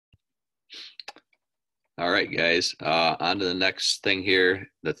All right, guys, on to the next thing here.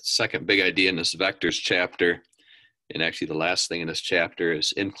 The second big idea in this vectors chapter, and actually the last thing in this chapter,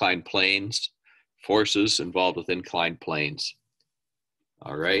 is inclined planes, forces involved with inclined planes.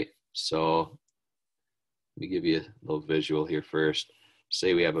 All right, so let me give you a little visual here first.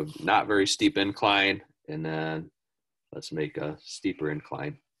 Say we have a not very steep incline, and then let's make a steeper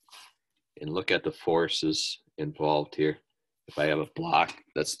incline. And look at the forces involved here. If I have a block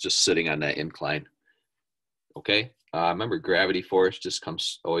that's just sitting on that incline. Okay, remember gravity force just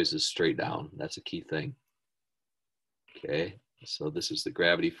comes always as straight down. That's a key thing. Okay, so this is the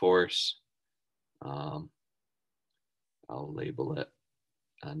gravity force. I'll label it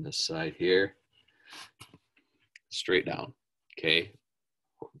on this side here. Straight down, okay,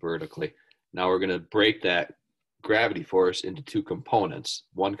 vertically. Now we're going to break that gravity force into two components.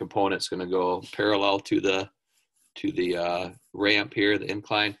 One component's going to go parallel to the ramp here, the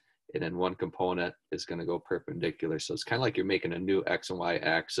incline. And then one component is going to go perpendicular. So it's kind of like you're making a new X and Y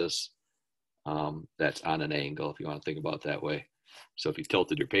axis that's on an angle, if you want to think about it that way. So if you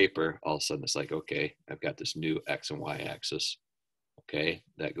tilted your paper, all of a sudden it's like, okay, I've got this new X and Y axis. Okay,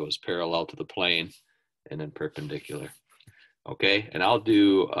 that goes parallel to the plane and then perpendicular. Okay, and I'll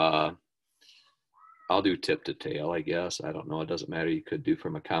do tip to tail, I guess. I don't know. It doesn't matter. You could do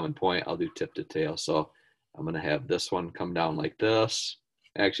from a common point. I'll do tip to tail. So I'm going to have this one come down like this.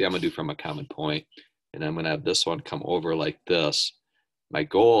 Actually, I'm going to do from a common point, and I'm going to have this one come over like this. My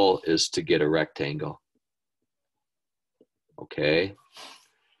goal is to get a rectangle. Okay.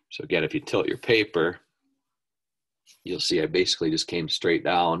 So again, if you tilt your paper, you'll see I basically just came straight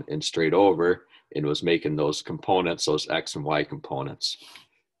down and straight over and was making those components, those X and Y components.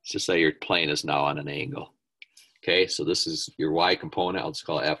 It's just that your plane is now on an angle. Okay, so this is your Y component. I'll just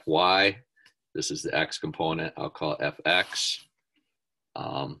call it FY. This is the X component. I'll call it FX.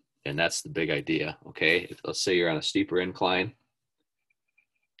 And that's the big idea, okay? Let's say you're on a steeper incline.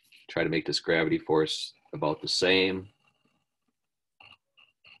 Try to make this gravity force about the same.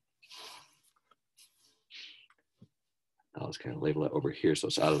 I'll just kind of label it over here so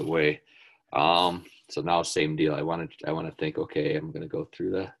it's out of the way. So now same deal. I want to think, okay, I'm going to go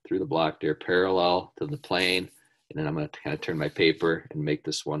through the block there, parallel to the plane, and then I'm going to kind of turn my paper and make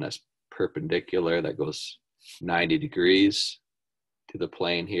this one that's perpendicular. That goes 90 degrees. To the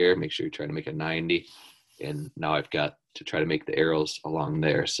plane here. Make sure you try to make a 90, and now I've got to try to make the arrows along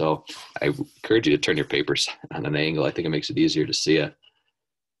there. So I encourage you to turn your papers on an angle. I think it makes it easier to see it.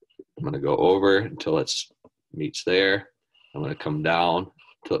 I'm going to go over until it meets there. I'm going to come down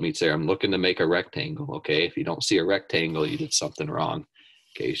until it meets there. I'm looking to make a rectangle. Okay, if you don't see a rectangle, you did something wrong.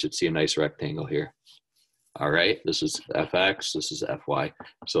 Okay, you should see a nice rectangle here. All right, this is FX, this is FY.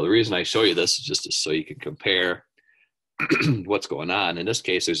 So the reason I show you this is just so you can compare what's going on. In this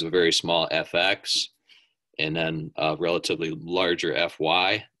case, there's a very small FX and then a relatively larger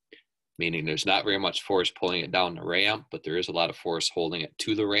FY, meaning there's not very much force pulling it down the ramp, but there is a lot of force holding it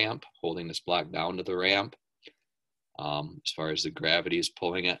to the ramp, holding this block down to the ramp. As far as the gravity is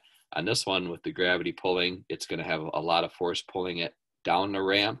pulling it. On this one, with the gravity pulling, it's going to have a lot of force pulling it down the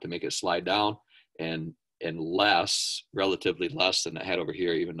ramp to make it slide down, and less, relatively less than I had over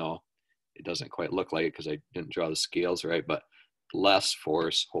here, even though it doesn't quite look like it because I didn't draw the scales right, but less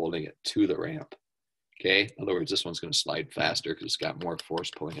force holding it to the ramp. Okay, in other words, this one's going to slide faster because it's got more force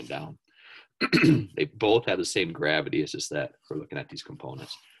pulling it down. They both have the same gravity. It's just that we're looking at these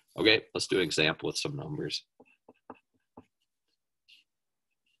components. Okay, let's do an example with some numbers.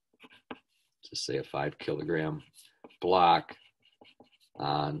 Just say a 5 kilogram block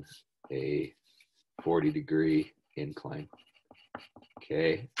on a 40-degree incline.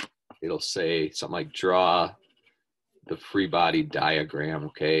 Okay. It'll say something like draw the free body diagram,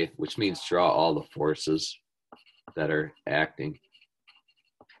 okay, which means draw all the forces that are acting.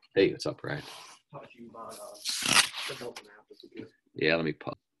 Hey, what's up, Ryan? Yeah, let me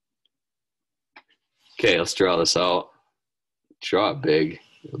pause. Okay, let's draw this out. Draw it big.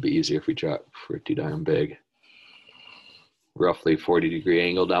 It'll be easier if we draw it pretty darn big. Roughly 40-degree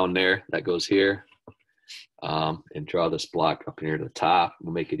angle down there. That goes here. And draw this block up near the top.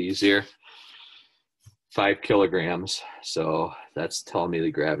 We'll make it easier. 5 kilograms. So that's telling me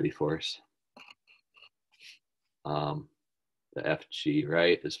the gravity force. The FG,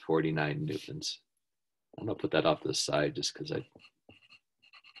 right, is 49 newtons. I'm going to put that off to the side just because I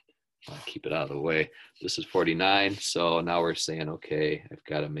want to keep it out of the way. This is 49. So now we're saying, okay, I've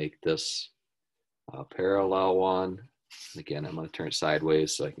got to make this a parallel one. Again, I'm going to turn it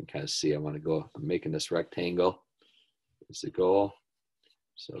sideways so I can kind of see. I want to go, I'm making this rectangle. Is the goal.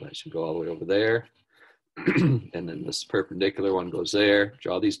 So that should go all the way over there. And then this perpendicular one goes there.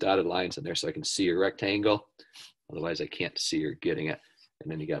 Draw these dotted lines in there so I can see your rectangle. Otherwise, I can't see you're getting it.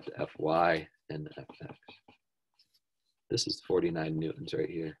 And then you got the Fy and the Fx. This is 49 newtons right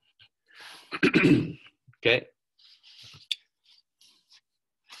here. Okay.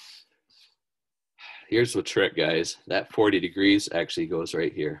 Here's the trick, guys. That 40 degrees actually goes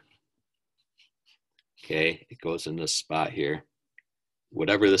right here. Okay, it goes in this spot here.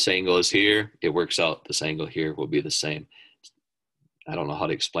 Whatever this angle is here, it works out. This angle here will be the same. I don't know how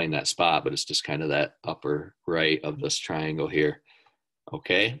to explain that spot, but it's just kind of that upper right of this triangle here.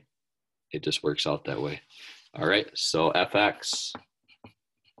 Okay, it just works out that way. All right, so Fx, if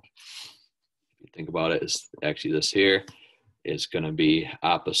you think about it, is actually this here is going to be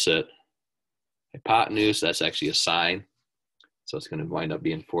opposite hypotenuse. That's actually a sine. So it's going to wind up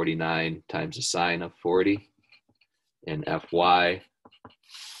being 49 times the sine of 40. And Fy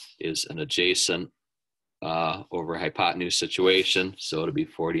is an adjacent over hypotenuse situation. So it'll be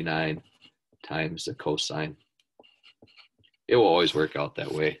 49 times the cosine. It will always work out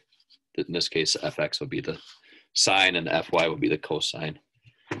that way. In this case, Fx will be the sine and the Fy will be the cosine.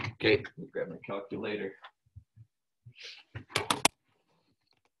 Okay, let me grab my calculator.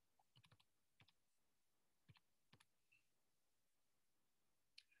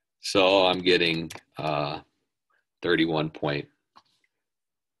 So I'm getting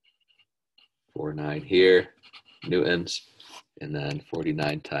 31.49 here, newtons, and then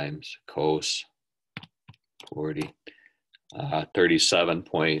 49 times cos 40,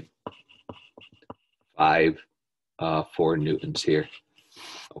 37.54 newtons here.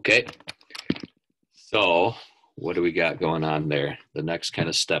 Okay, so what do we got going on there? The next kind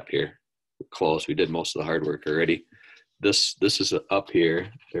of step here, we're close. We did most of the hard work already. This is up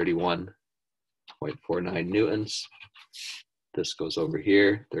here, 31.49 newtons. This goes over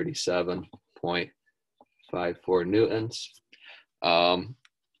here, 37.54 newtons.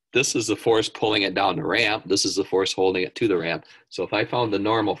 This is the force pulling it down the ramp. This is the force holding it to the ramp. So if I found the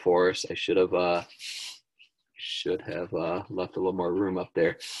normal force, I should have left a little more room up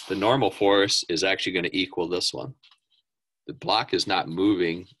there. The normal force is actually going to equal this one. The block is not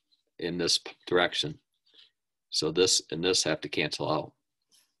moving in this direction. So this and this have to cancel out.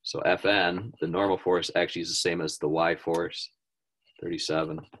 So Fn, the normal force, actually is the same as the Y force,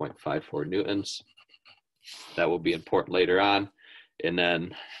 37.54 newtons. That will be important later on. And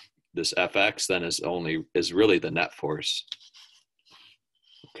then this Fx then is really the net force.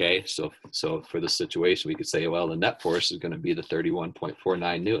 Okay, so for this situation, we could say, well, the net force is going to be the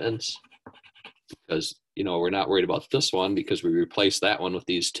 31.49 newtons, because, you know, we're not worried about this one because we replaced that one with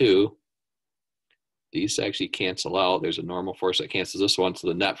these two. These actually cancel out. There's a normal force that cancels this one, so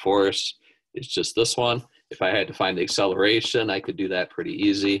the net force is just this one. If I had to find the acceleration, I could do that pretty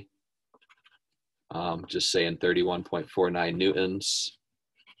easy. Just saying 31.49 newtons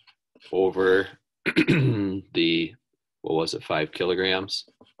over the, what was it, 5 kilograms.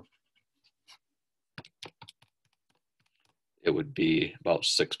 It would be about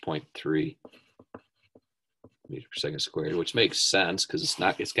 6.3 meters per second squared, which makes sense because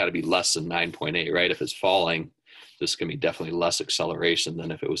it's got to be less than 9.8, right? If it's falling, this can be definitely less acceleration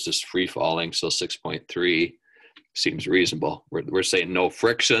than if it was just free falling. So 6.3 seems reasonable. We're saying no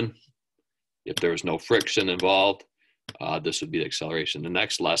friction. If there was no friction involved, this would be the acceleration. The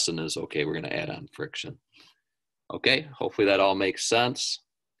next lesson is, okay, we're going to add on friction. Okay, hopefully that all makes sense.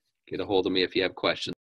 Get a hold of me if you have questions.